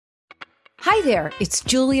Hi there, it's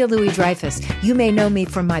Julia Louis-Dreyfus. You may know me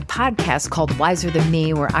from my podcast called Wiser Than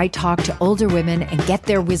Me, where I talk to older women and get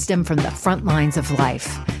their wisdom from the front lines of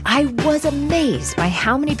life. I was amazed by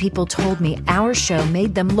how many people told me our show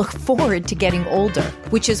made them look forward to getting older,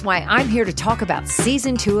 which is why I'm here to talk about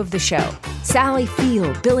Season 2 of the show. Sally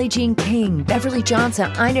Field, Billie Jean King, Beverly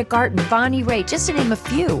Johnson, Ina Garten, Bonnie Raitt, just to name a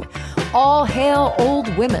few. All hail old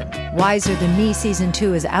women. Wiser Than Me Season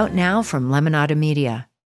 2 is out now from Lemonada Media.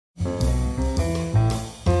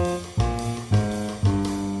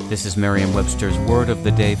 This is Merriam-Webster's Word of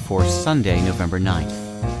the Day for Sunday, November 9th.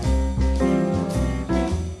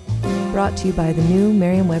 Brought to you by the new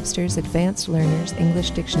Merriam-Webster's Advanced Learners English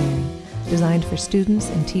Dictionary, designed for students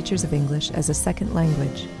and teachers of English as a second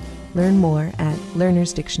language. Learn more at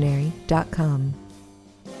learnersdictionary.com.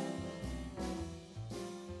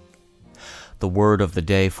 The word of the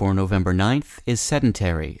day for November 9th is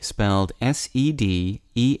sedentary, spelled S-E-D-E-N-T-A-R-Y.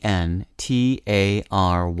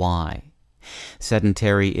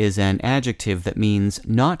 Sedentary is an adjective that means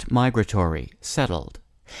not migratory, settled.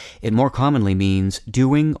 It more commonly means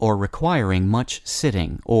doing or requiring much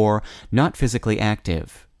sitting, or not physically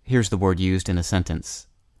active. Here's the word used in a sentence.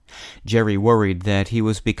 Jerry worried that he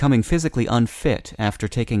was becoming physically unfit after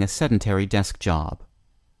taking a sedentary desk job.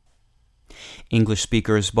 English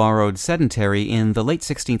speakers borrowed sedentary in the late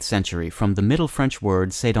 16th century from the Middle French word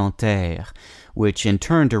sedentaire, which in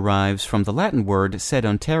turn derives from the Latin word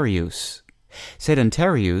sedentarius.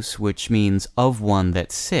 Sedentarius, which means of one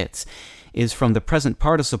that sits, is from the present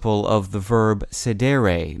participle of the verb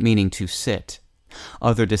Sedēre, meaning to sit.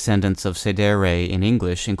 Other descendants of Sedēre in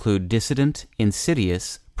English include dissident,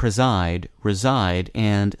 insidious, preside, reside,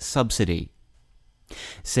 and subsidy.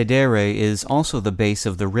 Sedēre is also the base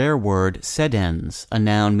of the rare word sedens, a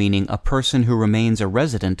noun meaning a person who remains a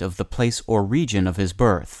resident of the place or region of his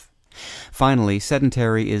birth. Finally,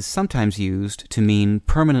 sedentary is sometimes used to mean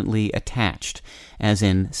permanently attached, as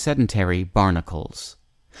in sedentary barnacles.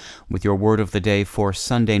 With your word of the day for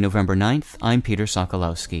Sunday, November 9th, I'm Peter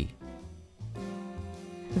Sokolowski.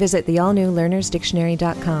 Visit the all-new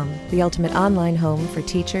learnersdictionary.com, the ultimate online home for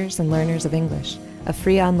teachers and learners of English. A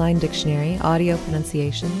free online dictionary, audio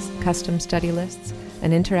pronunciations, custom study lists,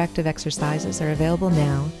 and interactive exercises are available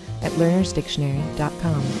now at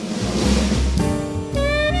learnersdictionary.com.